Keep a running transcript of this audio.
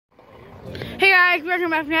guys, welcome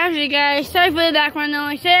back to Ashley guys. Sorry for the background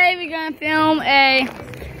noise. Today we're gonna film a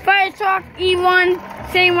fire truck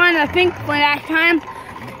E1, same one I think for last time.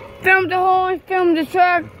 Film the horn, film the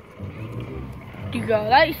truck. You got a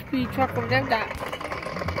light speed truck over there. That.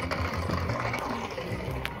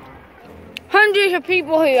 Hundreds of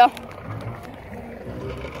people here.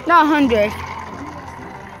 Not hundreds.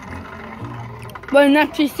 But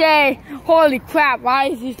enough to say, holy crap, why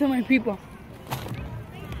is there so many people?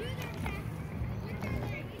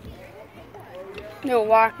 No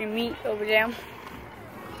walking meat over there.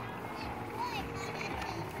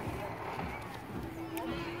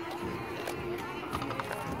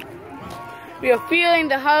 We are feeling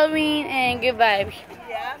the Halloween and good vibes.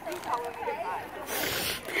 Yeah, Halloween good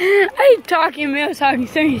vibes. I'm talking, Mel talking,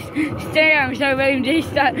 so he's staring at me, so I'm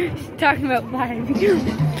just start talking about vibes.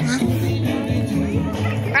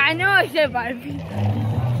 I know I said vibes.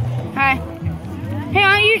 Hi. Hey,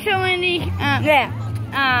 aren't you showing these?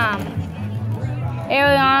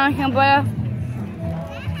 Ariana can play. I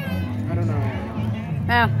don't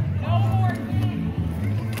know.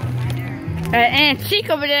 And Cheek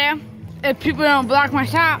over there. If people don't block my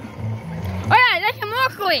shop. Oh yeah, that's a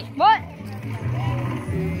Mercury. What?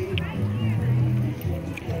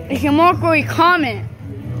 It's a Mercury comment.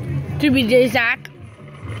 To be exact.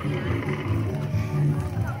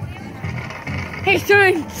 Hey,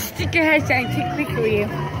 someone stick your head and take a picture of you.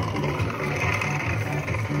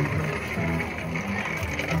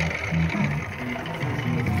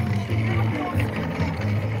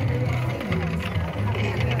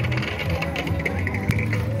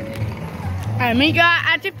 Alright, we got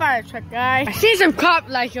at the fire truck, guys. I see some cop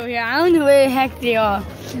lights over here. I don't know where the heck they are.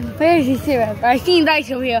 Where is this here? I seen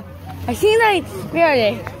lights over here. I seen lights. Where are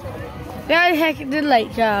they? Where the heck are the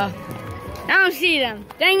lights? I don't see them.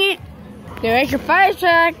 Dang it. There's a fire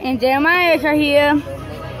truck and Jeremiah's are here.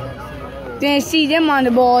 Didn't see them on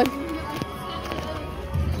the board.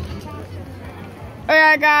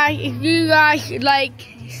 Alright, guys. If you guys like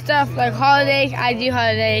stuff like holidays, I do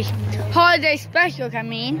holidays. Holiday specials, I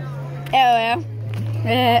mean. LL.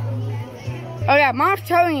 Oh yeah, Mom's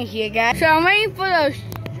towing is here, guys. So I'm waiting for those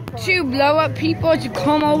two blow-up people to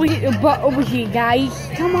come over here, guys.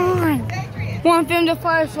 Come on. Want to film the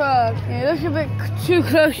fire truck. It looks a bit too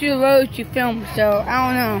close to the road to film, so I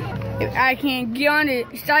don't know. If I can get on the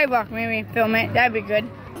sidewalk, maybe and film it. That'd be good.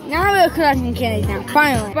 Now we're collecting candies now.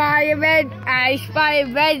 Finally. I spy a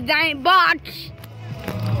red giant box.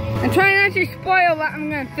 I'm trying not to spoil what I'm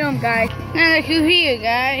gonna film, guys. Now look who's here,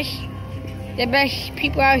 guys. The best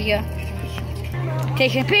people out here.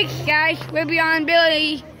 Take some pics, guys. We'll be on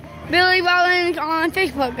Billy Rollins on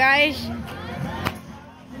Facebook, guys.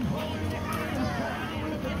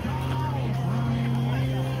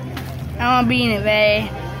 I wanna be in it,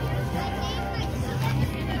 babe.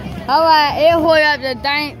 Alright, it'll hold up the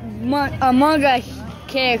Among Us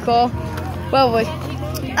character. What was?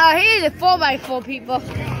 Oh, here's the 4x4 people.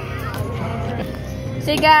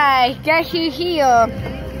 So guys, guess who's here?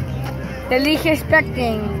 The least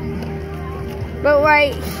expecting. Boat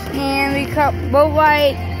right and boat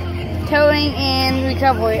right towing and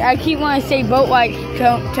recovery. I keep wanting to say boat right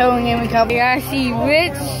towing and recovery. I see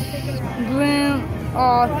Rich, Groom,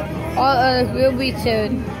 all others will be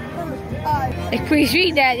towed. It's pretty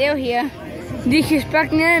sweet that they're here. Least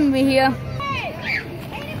expecting them to be here.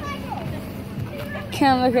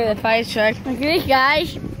 Can't look at the fire truck. Look at this,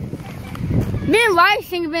 guys. Me and Rice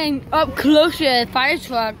have been up closer to the fire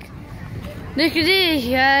truck. Look at this,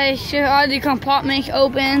 guys. So all the compartments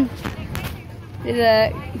open. There's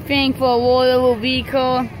a thing for a waterable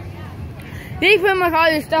vehicle. They pretty much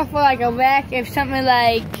all the stuff for like a wreck. If something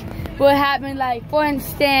like would happen, like for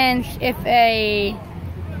instance, if a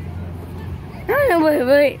I don't know what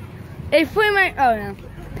it's pretty much. Oh no.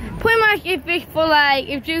 Pretty much if it's for like,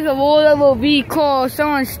 if there's a rollable vehicle or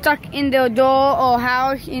someone stuck in their door or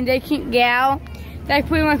house and they can't get out, that's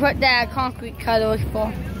pretty much what that concrete cutter is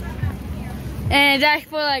for. And that's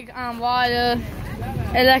for like water,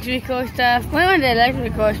 electrical stuff. What about the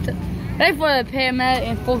electrical stuff? That's for the paramedic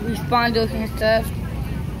and first responders and stuff.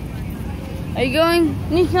 Are you going?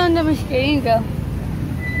 Nissan, let me skating go.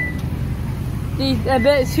 These a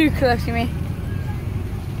bit too close to me.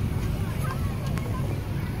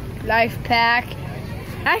 Life pack.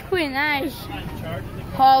 That's pretty nice.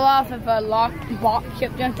 Haul off of a locked box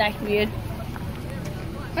ship. That's weird.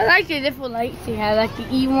 I like the different lights they have, like the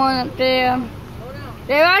E1 up there.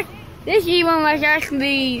 This E1 was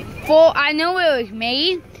actually full. I know where it was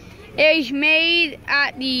made. It was made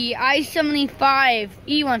at the I-75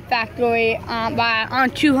 E1 factory on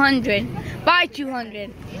 200. By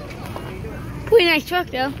 200. Pretty nice truck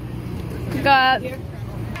though. Got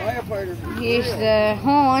Firefighters. Here's the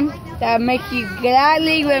horn that make you get out of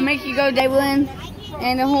league, will make you go Devlin,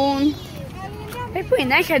 and the horn. They pretty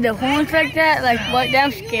nice at the horns like that. Like what?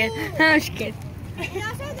 I'm scared. I'm scared.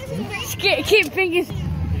 Scared. Keep thinking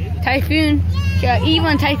typhoon.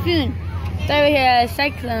 Even typhoon. There we have a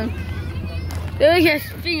cyclone. There was just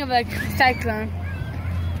thing of like cyclone.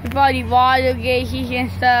 With all the water gauges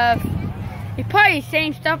and stuff. It's probably the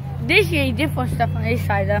same stuff. This is different stuff on this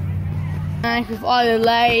side though. Nice with all the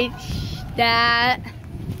lights, that,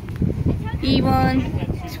 even,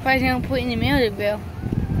 surprised they don't put in the middle of the bill.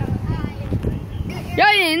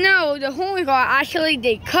 Y'all didn't know the horn guard actually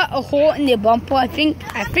they cut a hole in the bumper. I think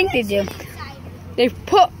they did. They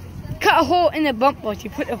cut a hole in the bumper to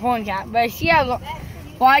put the horn out. But see how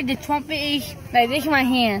wide the trumpet is? Like this is my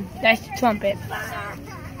hand. That's the trumpet.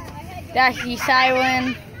 That's the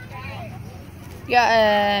siren. Got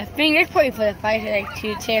a thing that's probably for the fire like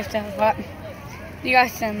to tear stuff apart. You got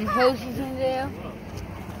some hoses in there.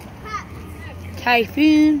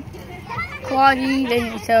 Typhoon, quality, they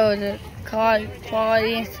didn't show the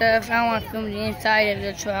quality and stuff. I want to film the inside of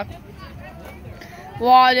the truck.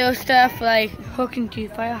 Water stuff like hooking to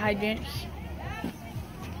fire hydrants.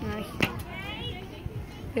 Nice.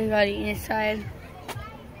 We got the inside.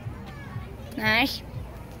 Nice.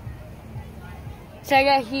 So I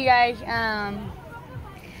got you guys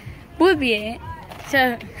would be it.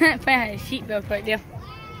 So find out the seatbelt right there.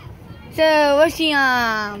 So what's the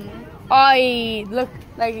I look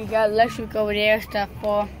like you got electric over there stuff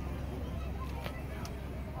for.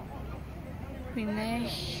 Pretty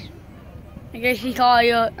nice. I guess you call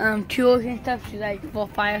your tools and stuff like for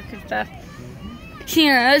fire and stuff. See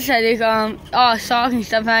on the other side there's all salt and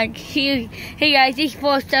stuff like hey guys, this is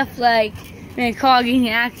for stuff like when a car getting in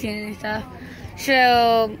an accident and stuff.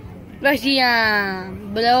 So what's the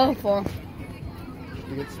blower for?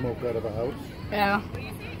 To get smoke out of a house. Yeah.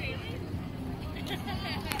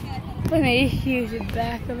 Let me just use the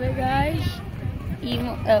back of it, guys. Even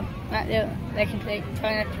not there. I can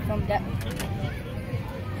try not to film that.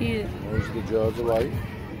 Those are the jaws of life.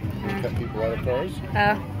 Cut people out of cars.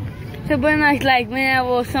 So when like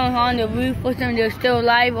whenever someone's on the roof or something, they're still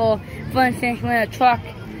alive, or for instance when a truck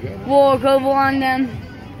walk over on them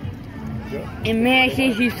and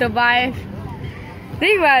manages to survive.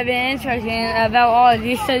 This is what I've been interested in about all of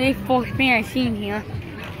this. So this first thing I've seen here.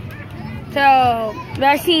 So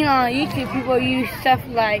I've seen on YouTube people use stuff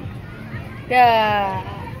like the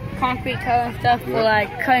concrete cutter and stuff for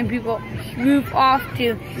like cutting people's roof off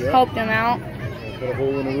to help them out. Cut a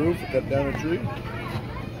hole in the roof, cut down a tree.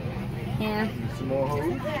 Yeah. Use some more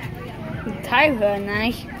hose. The tires are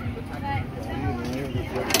nice.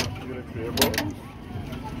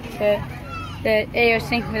 The air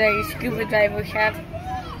sink that your scuba divers have.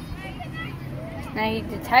 Now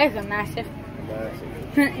the tires are massive.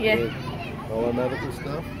 Massive. Yeah. All our medical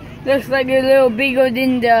stuff. Looks like they're a little bigger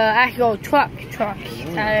than the actual truck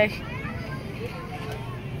tires.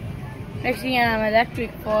 There's the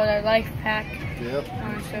electric for the life pack. Yep.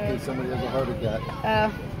 In case somebody has a heart attack.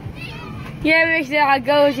 Yeah, basically I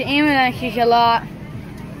go to ambulances a lot.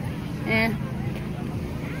 Yeah.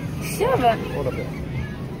 Silver. Hold up there.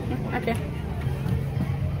 Okay.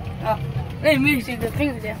 Oh, let me move the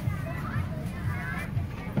finger there.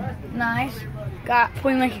 Nice. Got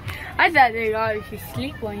pretty much. I thought they always could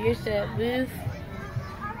sleep on used to roof.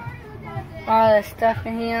 All the stuff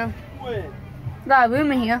in here. A lot of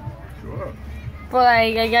room in here. Sure. But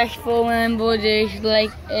like I guess for when there's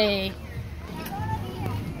like a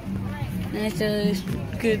nice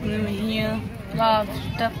good room in here. A lot of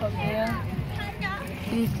stuff up there.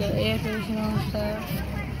 Here's the air conditioner and stuff.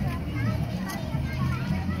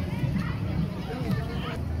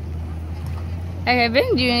 Like I've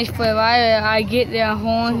been doing this for a while. I get their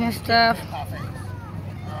horns and stuff.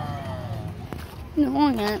 No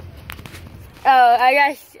horn yet. Oh, I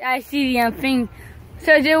guess I see the thing.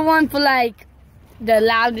 So there's one for like the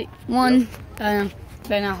loud one. Better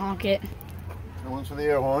not honk it. That one's for the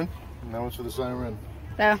air horn, and that one's for the siren.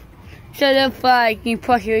 So they're for like you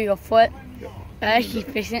push through your foot. Yep. That's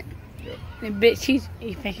efficient. Yep. The bit she's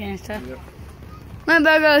efficient and stuff. Yep. I'm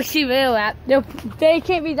about to go see real lap. They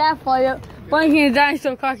can't be that far. One can a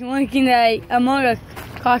dinosaur costume, one can a motor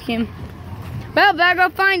costume. Well, better go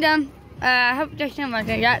find them. I hope there's some right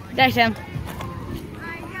there. Yeah, that's them.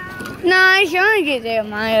 Nice, I want to get there,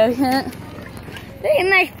 Mario. Look at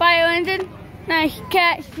nice fire engine. Nice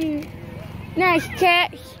catch. Nice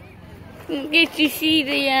catch. Get to see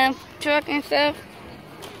the truck and stuff.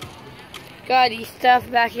 Got these stuff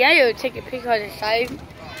back here. I gotta take a picture of the side.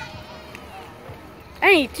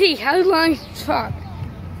 I need to see how long is the truck.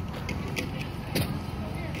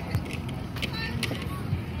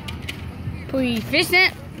 pretty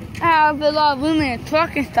efficient. I have a lot of room in the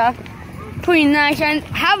truck and stuff. Pretty nice.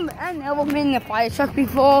 I've never been in a fire truck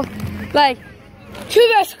before. Like, too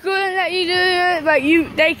much schooling that you do, but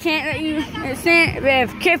they can't let you.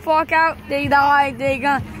 If kids walk out, they die. They're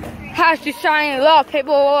gonna have to sign a lot of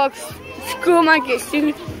paperwork. School might get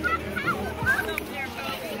sued.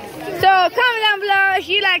 So comment down below if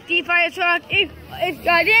you like the fire truck. If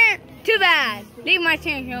I didn't, too bad. Leave my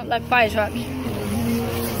channel if you don't like fire trucks.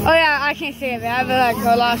 Oh yeah, I can't say it, but I have like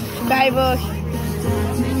a lot of subscribers.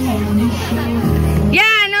 Yeah,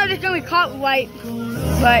 I know there's gonna be copyright,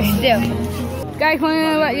 but still. Guys, want to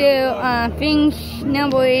know what the thing's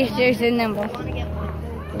number is? There's a number. I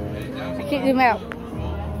can't zoom out.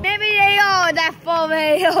 Maybe they are that far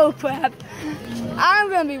away. Oh crap. I'm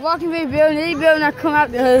gonna be walking through the building. These buildings I come out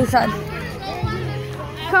the other side.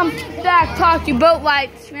 Come back, talk to boat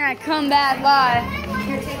lights when I come back by.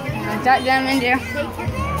 Is that them in there?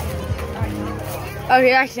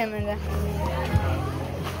 Okay, that's them in there.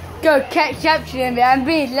 Go catch up to them, but I'm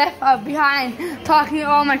being left behind talking to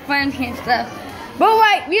all my friends and stuff. Boat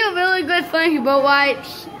white, we are really good friends with boat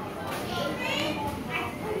whites.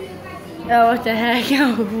 Oh, what the heck?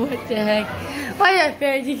 Oh, what the heck? Why that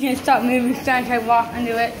fairy you can't stop moving so I can walk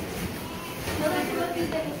under it?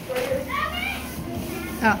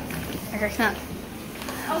 Oh, I guess not.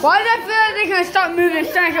 Why does that fairy they can stop moving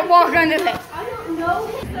so I can walk under it? I don't know.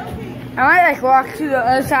 I might like walk to the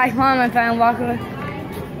other side. Come on, my friend, walk over.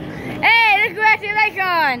 Hey, look where the lake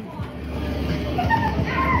on.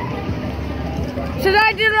 Should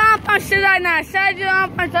I do the lamp or should I not? Should I do the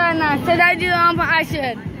lamp or should I not? Should I do the lamp or I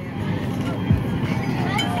should?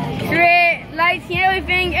 Straight lights and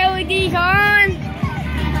everything, LEDs on.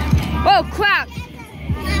 Oh crap!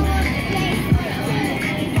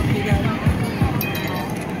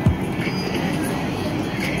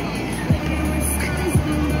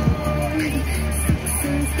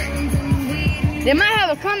 They might have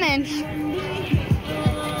a comment.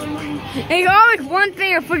 There's always one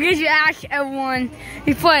thing I forget to ask everyone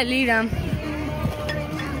before I leave them.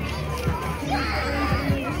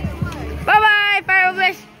 Bye bye, fire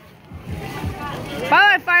rescue. Bye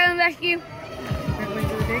bye, fire and rescue.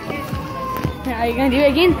 Are you gonna do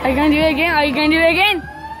it again? Are you gonna do it again? Are you gonna do it again?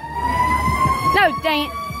 No, dang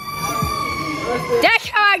it. That's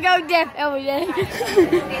how I go deaf every day.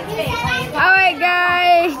 Alright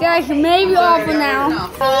guys, that's maybe off for now.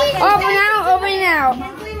 Off for now, over now.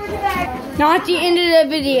 Not the end of the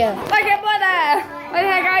video. Okay, brother. What the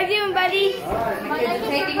heck are you doing, buddy?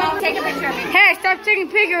 Take a picture of me. Hey, stop taking a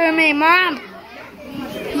picture of me, Mom.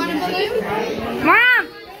 Mom!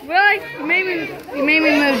 Really? You made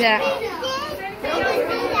me move that.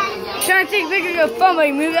 Trying to take a picture of your phone, but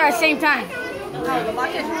you move it at the same time.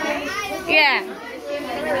 Yeah.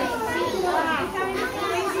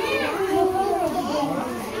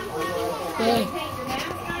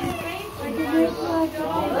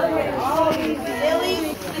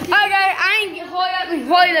 Okay, I ain't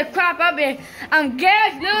holding the crap up here. I'm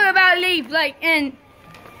Garrett's literally about to leave, like in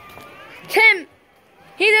 10.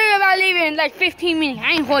 He's literally about to leave in like 15 minutes.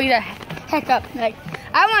 I ain't holding the heck up. Like,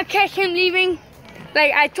 I want to catch him leaving.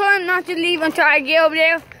 Like, I told him not to leave until I get over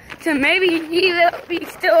there. So maybe he will be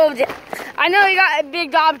still over there. I know he got a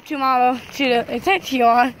big job tomorrow too. Is that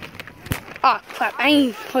TR? Oh crap, I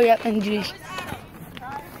ain't hurry up and do this.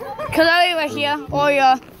 Chloe right here,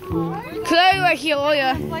 Oya. Chloe right here,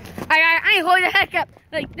 Oya. I ain't holding the heck up.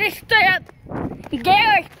 Like this straight up.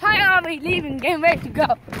 Garrett's probably already leaving, getting ready to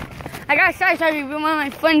go. I got excited with one of my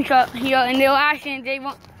friends here and they were asking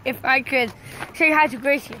if I could say hi to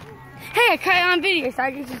Gracie. Hey, I caught it on video so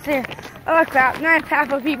I can just say, oh crap, not a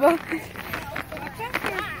pack of people.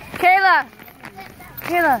 Kayla!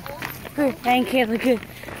 Good, dang Kayla, good.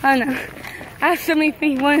 I don't know. I have so many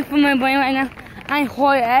things running from my brain right now. I ain't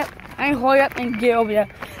hurry up and get over there.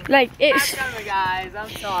 Like, it's... I'm sorry, guys, I'm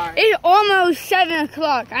sorry. It's almost 7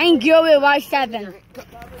 o'clock. I ain't get over there by 7.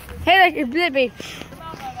 Hey, look, it's Blippi.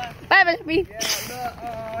 Bye, Blippi. He said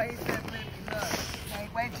hey,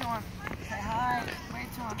 wait to him. Say hi. Wait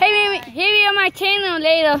to him. Hey, he'll be on my channel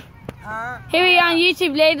later. Huh? He'll be on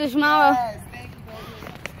YouTube later tomorrow. Yes, thank you, baby.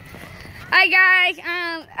 Hi guys,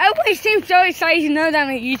 everybody seems so excited to know that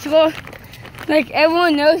I'm a YouTuber. Like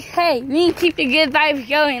everyone knows, hey, we need to keep the good vibes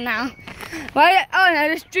going now. Right? Oh no,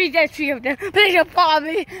 there's that tree up there. Please don't follow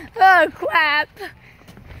me. Oh crap.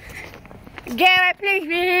 Garrett, please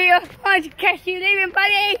be here. I want to catch you leaving,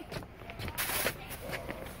 buddy.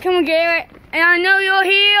 Come on, Garrett. And I know you're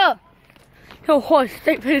here. Your horse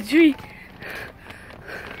straight for the tree.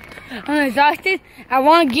 I'm exhausted. I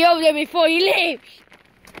want to get over there before he leaves.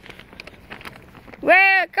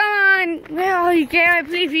 Where? Come on. Where are you, Garrett?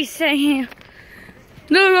 Please be staying here.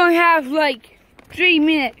 literally have like 3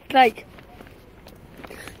 minutes. Like,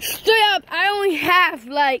 straight up, I only have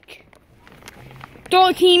like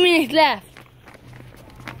 13 minutes left.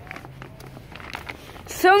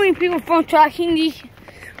 So many people from tracking these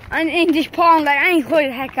in this pond, like, I ain't going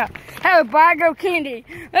the heck up. Have a bag of candy.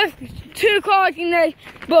 There's 2 cars in the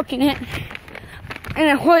book in it. And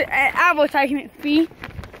a whole advertisement fee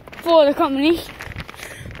for the company.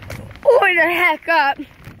 Hold the heck up.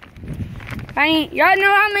 Y'all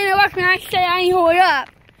know I'm in the luck when I say I ain't hold up.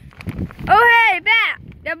 Oh hey, bat.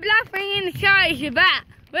 The black thing in the sky is your bat.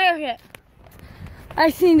 Where is it? I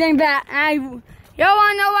seen them bat. Y'all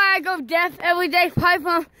wanna know why I go deaf every day? Probably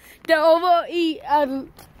from the overeat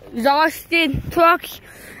exhausted trucks.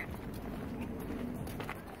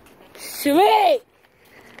 Sweet!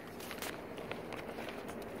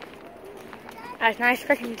 That's nice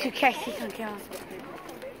expecting to catch this on camera.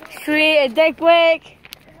 Sweet, a dick wick.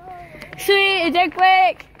 Sweet, a dick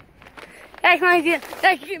wick. That's my deal.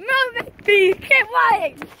 That's your movement. Please keep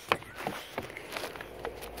watching.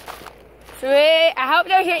 Sweet, I hope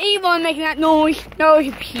there's an evil making that noise. No, it's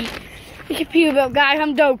a pee. It's a pee about, guys.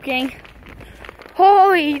 I'm joking.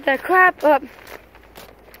 Holy the crap up.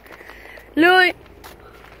 Look.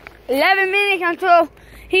 11 minutes until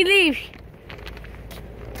he leaves.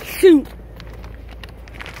 Shoot.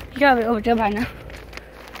 You gotta be over there by now.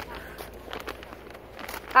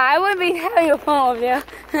 I wouldn't be having your phone over there.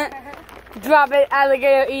 Drop it,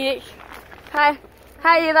 alligator, eat it. Hi.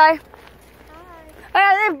 Hi, Eli. Hi. Oh,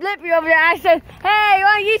 yeah, there's Blippi over there. I said, hey, you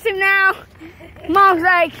want YouTube now? Mom's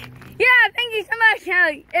like, yeah, thank you so much.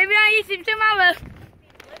 Like, if you want YouTube tomorrow.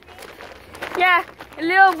 Yeah, the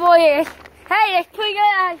little boy is. Hey, it's pretty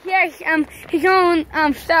good. Here's his own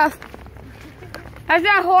stuff. I was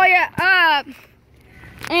gonna hold it up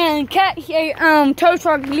and catch a tow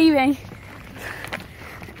truck leaving.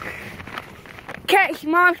 Catch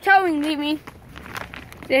mom's towing leaving.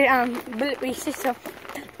 The Blippi sister,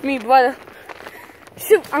 me brother.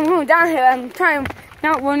 Shoot, I'm going down here. I'm trying to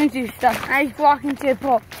not run into stuff. I just walked into the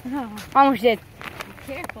pool. Oh. Almost did.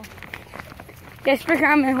 Be careful. Yeah, especially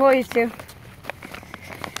I'm in Hoyas too.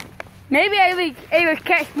 Maybe I would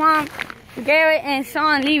catch Mom, Garrett, and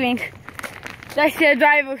Sean leaving. That's the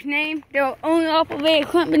driver's name. They're owner operator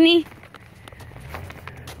company.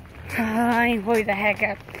 I ain't worried the heck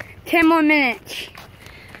up. 10 more minutes.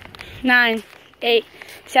 9, 8,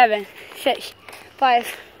 7, 6,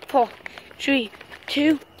 5, 4, 3,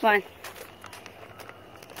 2, 1.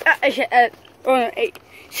 I said, 8.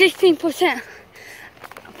 16%.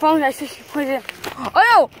 Phone's at 16%. Oh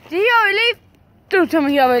no! Did he already leave? Don't tell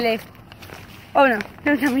me he already left. Oh no,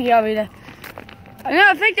 don't tell me he already left. No,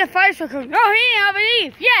 I think the fire truck. No, he didn't already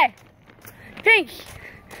leave. Yeah. Thanks.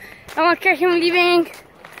 I want to catch him leaving.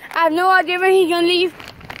 I have no idea when he's gonna leave.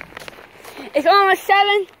 It's almost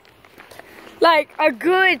 7. Like a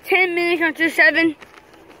good 10 minutes until 7.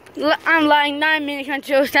 I'm like 9 minutes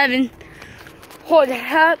until 7. Hold the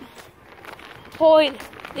heck. Hold.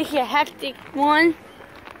 This is a hectic one.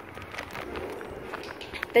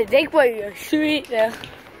 The dick boy is sweet though.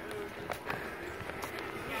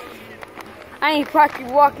 I ain't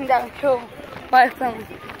practically walking down the hill by filming.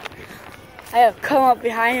 I have to come up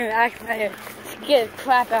behind him and act like to scare the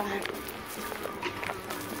crap out of him.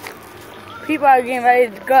 People are getting ready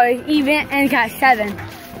to go to event and got 7. Get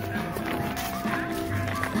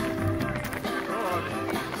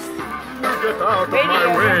out of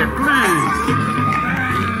my way, please.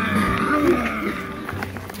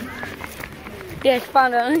 Yes,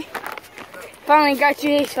 finally. Finally got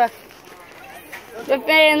you this one. They're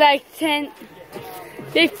paying like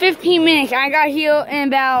 15 minutes. I got here in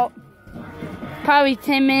about probably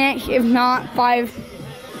 10 minutes, if not 5.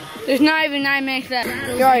 There's not even 9 minutes left.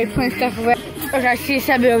 You're already putting stuff away. Okay, I see a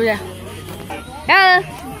Sebby over there. Hello.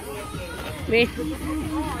 Wait.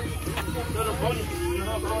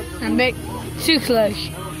 I'm big. Too close.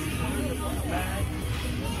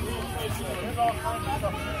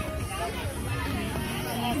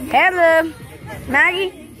 Hello.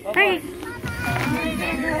 Maggie. Hey.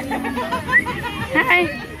 Hi.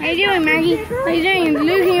 How you doing, Maggie? How you doing? You're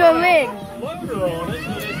losing your leg.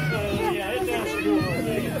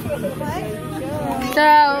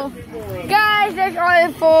 So, guys, that's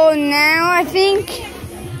all for now, I think.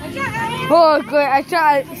 Oh, good. I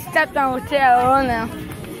tried to step down with tail now.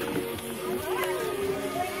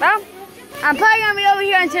 Well, I'm probably going to be over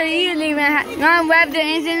here until you leave and not wrap the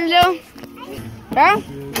engine though. Well,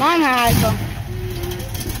 Mom has one.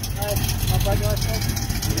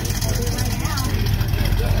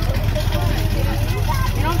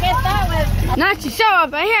 You don't get that with. Not to show up,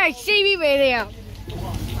 but here I CB radio.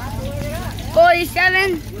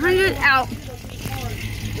 4700 out.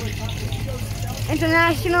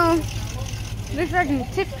 International. Looks like a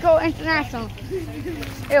typical international.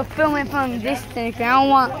 It'll film it from a distance. I don't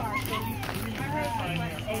want.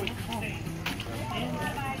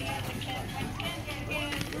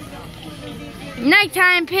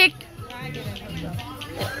 Nighttime pick.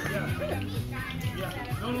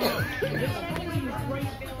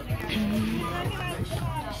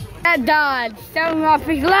 That dog showing off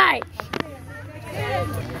his lights.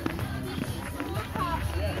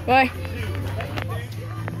 Boy.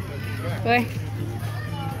 Boy.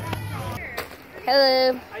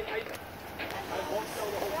 Hello.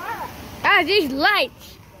 Ah, these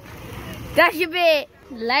lights. That should be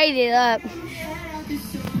lighted up.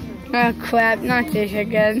 Oh crap, not this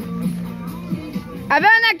again. I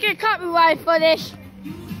better not get copyright for this.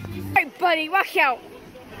 Hey buddy, watch out.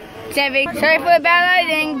 Sorry for the bad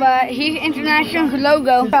lighting, but he's international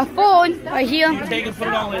logo. A phone right here. Take and put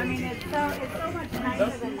it all in.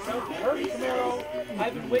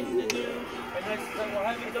 I've been waiting to do, and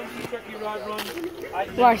I haven't done some turkey rod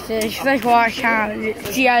runs. Watch this. Let's watch how.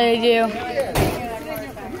 See how they do.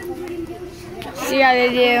 See how they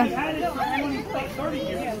do.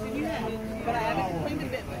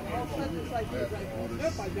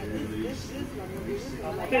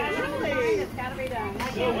 It's gotta be done.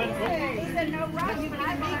 He said no rush, but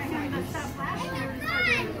I made some of the stuff last year and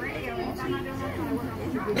started doing radio. I'm not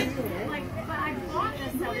doing like, but I bought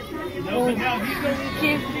this stuff. It's not even. No, but now he's going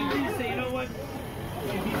to say, you know what?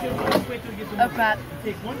 He's going to wait till he gets Oh crap.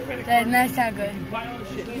 take one credit That's card. not good. Buy all the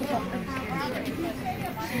shit.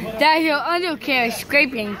 That's your undercarriage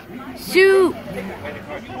scraping. Soup.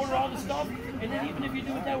 You order all the stuff, and then even if you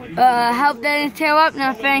do it that way, Help doesn't tear up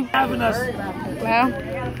nothing. having us. Well.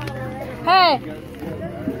 Hey.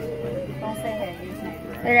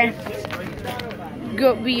 Okay.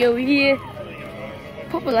 Go be over here.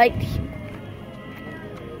 Put a light.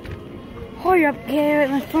 Hurry up, Garrett.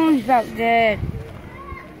 My phone's about dead.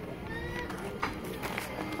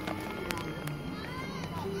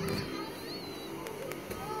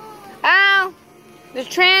 Ow! The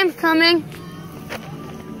tram's coming.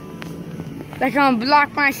 They're gonna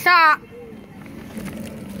block my shot.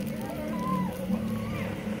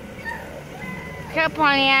 Okay,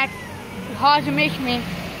 Pontiac. It's hard to miss me.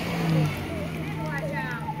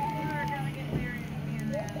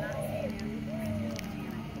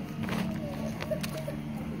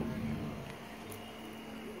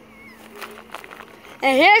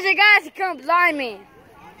 And here's the guys who come blind me.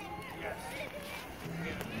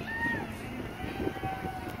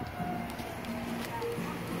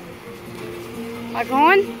 Am I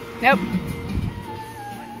going? Nope.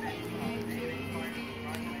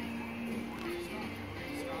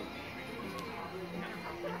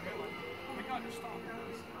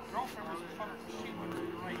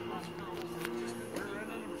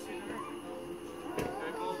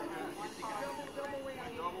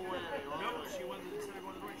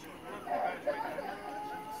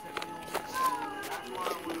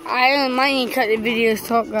 I might need to cut the video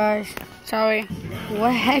short, guys. Sorry. What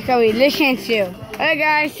the heck are we listening to? Alright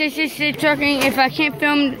guys, this is the trucking. If I can't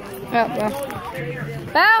film,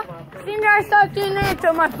 well, see you guys start doing it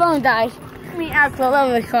until my phone dies. I mean, after a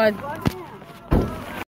level card.